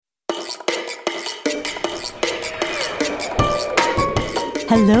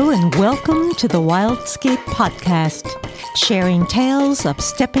Hello and welcome to the Wildscape Podcast, sharing tales of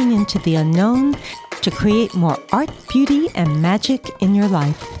stepping into the unknown to create more art, beauty, and magic in your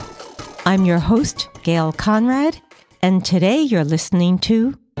life. I'm your host, Gail Conrad, and today you're listening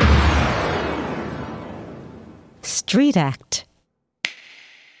to Street Act.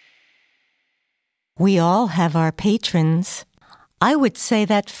 We all have our patrons. I would say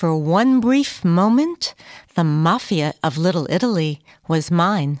that for one brief moment, the mafia of Little Italy was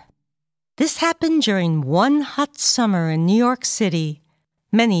mine. This happened during one hot summer in New York City,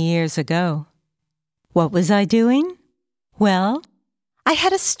 many years ago. What was I doing? Well, I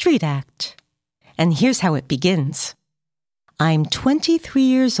had a street act. And here's how it begins. I'm 23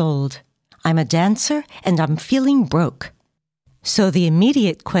 years old. I'm a dancer and I'm feeling broke. So the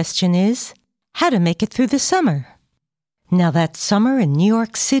immediate question is, how to make it through the summer? Now that summer in New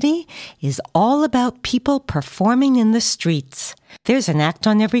York City is all about people performing in the streets. There's an act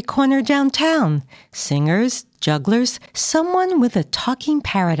on every corner downtown. Singers, jugglers, someone with a talking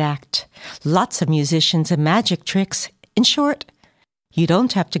parrot act. Lots of musicians and magic tricks. In short, you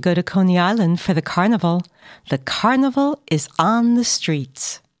don't have to go to Coney Island for the carnival. The carnival is on the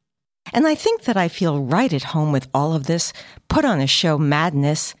streets. And I think that I feel right at home with all of this put-on-a-show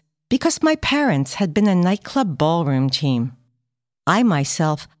madness because my parents had been a nightclub ballroom team. I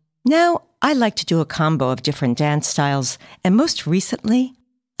myself, now I like to do a combo of different dance styles, and most recently,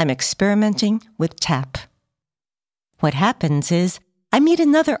 I'm experimenting with tap. What happens is, I meet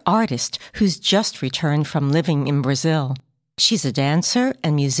another artist who's just returned from living in Brazil. She's a dancer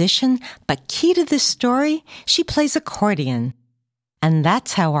and musician, but key to this story, she plays accordion. And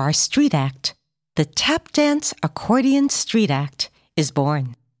that's how our street act, the Tap Dance Accordion Street Act, is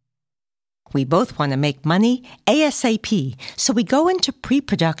born. We both want to make money ASAP, so we go into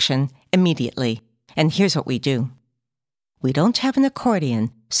pre-production immediately. And here's what we do. We don't have an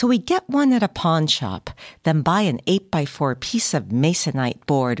accordion, so we get one at a pawn shop, then buy an 8x4 piece of masonite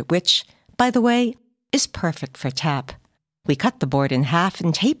board, which, by the way, is perfect for tap. We cut the board in half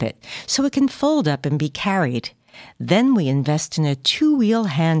and tape it so it can fold up and be carried. Then we invest in a 2-wheel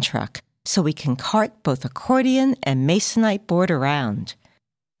hand truck so we can cart both accordion and masonite board around.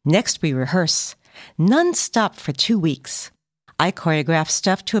 Next, we rehearse, non-stop for 2 weeks. I choreograph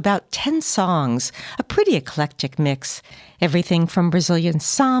stuff to about 10 songs, a pretty eclectic mix, everything from Brazilian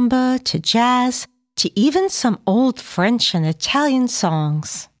samba to jazz to even some old French and Italian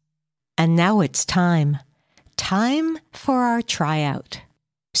songs. And now it's time for our tryout.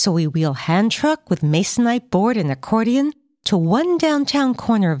 So we wheel hand truck with masonite board and accordion to one downtown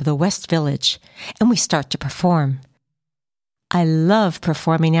corner of the West Village, and we start to perform. I love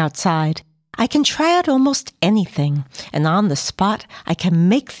performing outside. I can try out almost anything, and on the spot, I can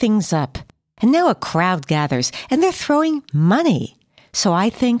make things up. And now a crowd gathers, and they're throwing money. So I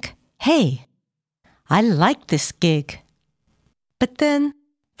think, hey, I like this gig. But then,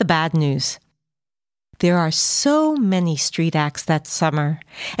 the bad news. There are so many street acts that summer,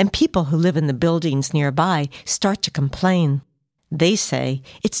 and people who live in the buildings nearby start to complain. They say,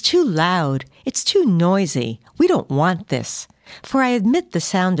 it's too loud, it's too noisy, we don't want this. For I admit the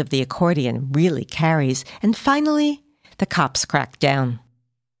sound of the accordion really carries, and finally, the cops crack down.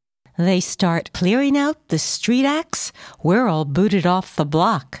 They start clearing out the street acts. We're all booted off the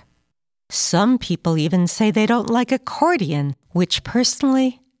block. Some people even say they don't like accordion, which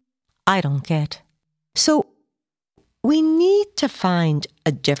personally, I don't get. So, we need to find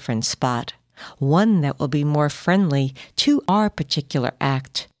a different spot, one that will be more friendly to our particular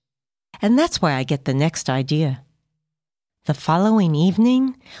act. And that's why I get the next idea. The following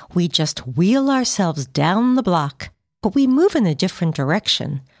evening, we just wheel ourselves down the block, but we move in a different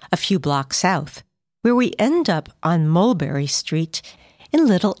direction, a few blocks south, where we end up on Mulberry Street in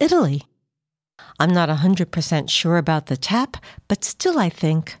Little Italy. I'm not 100% sure about the tap, but still I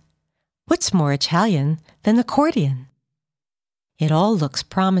think, what's more Italian than accordion? It all looks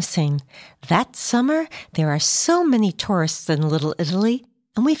promising. That summer, there are so many tourists in Little Italy,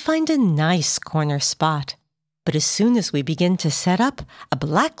 and we find a nice corner spot. But as soon as we begin to set up, a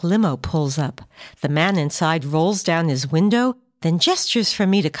black limo pulls up. The man inside rolls down his window, then gestures for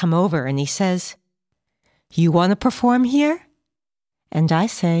me to come over, and he says, "You want to perform here?" And I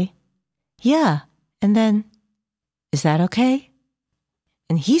say, "Yeah." And then, "Is that okay?"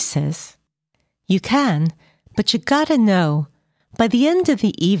 And he says, "You can, but you gotta know, by the end of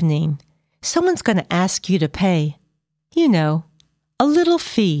the evening, someone's gonna ask you to pay, you know, a little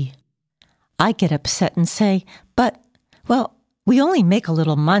fee." I get upset and say, "But, well, we only make a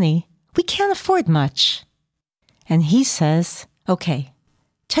little money. We can't afford much." And he says, "Okay,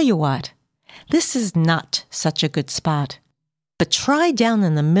 tell you what, this is not such a good spot. but try down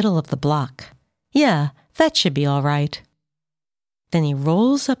in the middle of the block. Yeah, that should be all right." Then he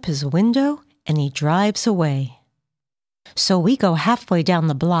rolls up his window and he drives away. So we go halfway down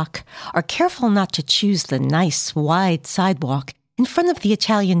the block, are careful not to choose the nice, wide sidewalk in front of the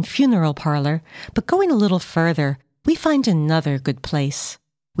Italian funeral parlor, but going a little further, we find another good place.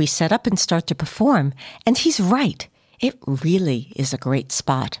 We set up and start to perform, and he's right. It really is a great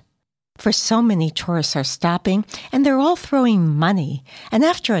spot. For so many tourists are stopping, and they're all throwing money, and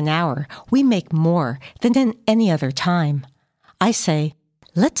after an hour, we make more than in any other time. I say,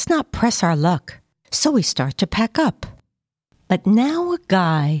 let's not press our luck. So we start to pack up. But now a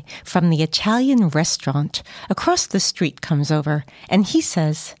guy from the Italian restaurant across the street comes over, and he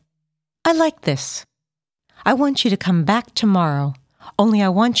says, "I like this. I want you to come back tomorrow, only I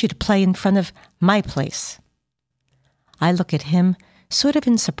want you to play in front of my place." I look at him, sort of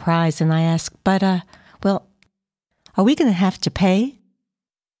in surprise, and I ask, but, well, are we going to have to pay?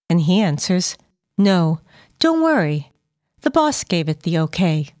 And he answers, "No, don't worry. The boss gave it the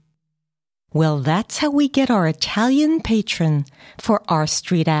okay." Well, that's how we get our Italian patron for our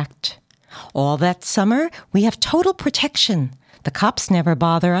street act. All that summer, we have total protection. The cops never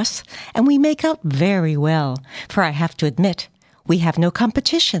bother us, and we make out very well, for I have to admit, we have no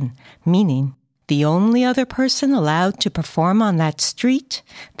competition, meaning the only other person allowed to perform on that street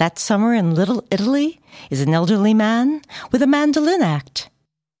that summer in Little Italy is an elderly man with a mandolin act.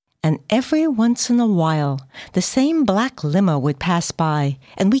 And every once in a while, the same black limo would pass by,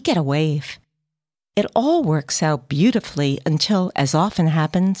 and we get a wave. It all works out beautifully until, as often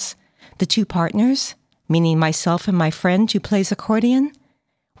happens, the two partners, meaning myself and my friend who plays accordion,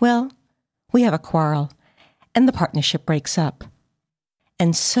 well, we have a quarrel, and the partnership breaks up.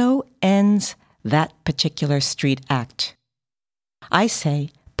 And so ends that particular street act. I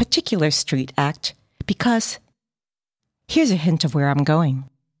say particular street act because here's a hint of where I'm going.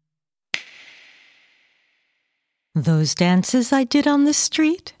 Those dances I did on the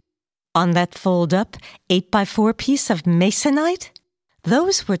street, on that fold-up 8x4 piece of masonite,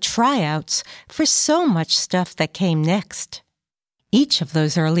 those were tryouts for so much stuff that came next. Each of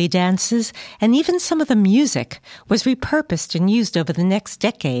those early dances, and even some of the music, was repurposed and used over the next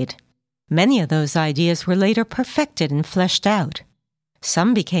decade. Many of those ideas were later perfected and fleshed out.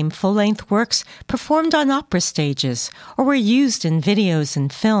 Some became full-length works performed on opera stages or were used in videos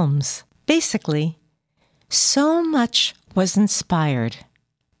and films. Basically, so much was inspired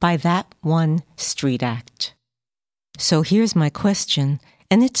by that one street act. So here's my question,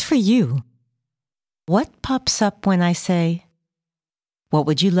 and it's for you. What pops up when I say, what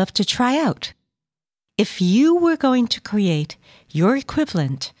would you love to try out? If you were going to create your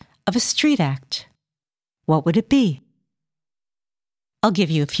equivalent of a street act, what would it be? I'll give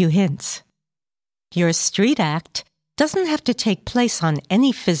you a few hints. Your street act doesn't have to take place on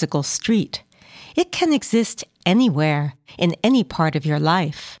any physical street. It can exist anywhere, in any part of your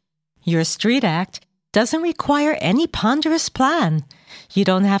life. Your street act doesn't require any ponderous plan. You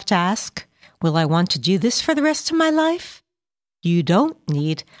don't have to ask, will I want to do this for the rest of my life? You don't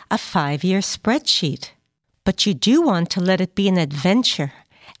need a 5-year spreadsheet. But you do want to let it be an adventure,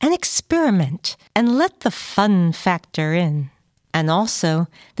 an experiment, and let the fun factor in. And also,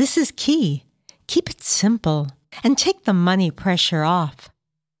 this is key, keep it simple and take the money pressure off.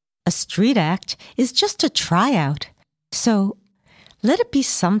 A street act is just a tryout, so let it be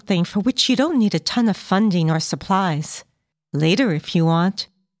something for which you don't need a ton of funding or supplies. Later, if you want,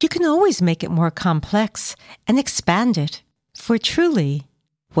 you can always make it more complex and expand it. For truly,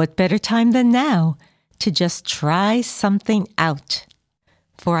 what better time than now to just try something out?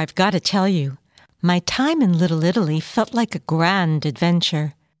 For I've got to tell you, my time in Little Italy felt like a grand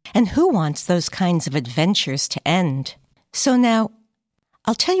adventure. And who wants those kinds of adventures to end? So now,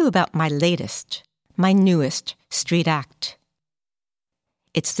 I'll tell you about my latest, my newest street act.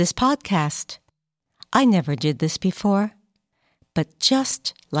 It's this podcast. I never did this before, but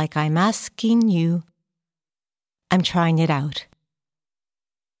just like I'm asking you, I'm trying it out.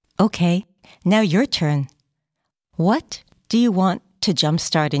 Okay, now your turn. What do you want to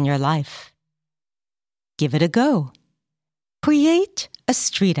jumpstart in your life? Give it a go. Create a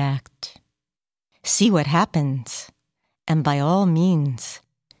street act. See what happens. And by all means,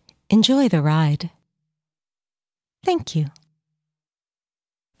 enjoy the ride. Thank you.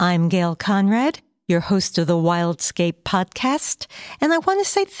 I'm Gail Conrad, your host of the Wildscape podcast, and I want to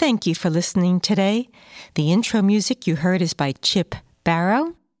say thank you for listening today. The intro music you heard is by Chip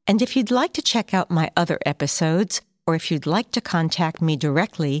Barrow, and if you'd like to check out my other episodes, or if you'd like to contact me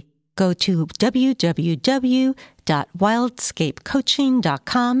directly, go to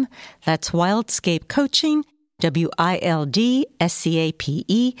www.wildscapecoaching.com. That's Wildscape Coaching, WILDSCAPE,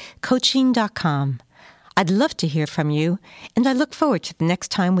 coaching.com. I'd love to hear from you, and I look forward to the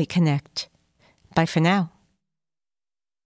next time we connect. Bye for now.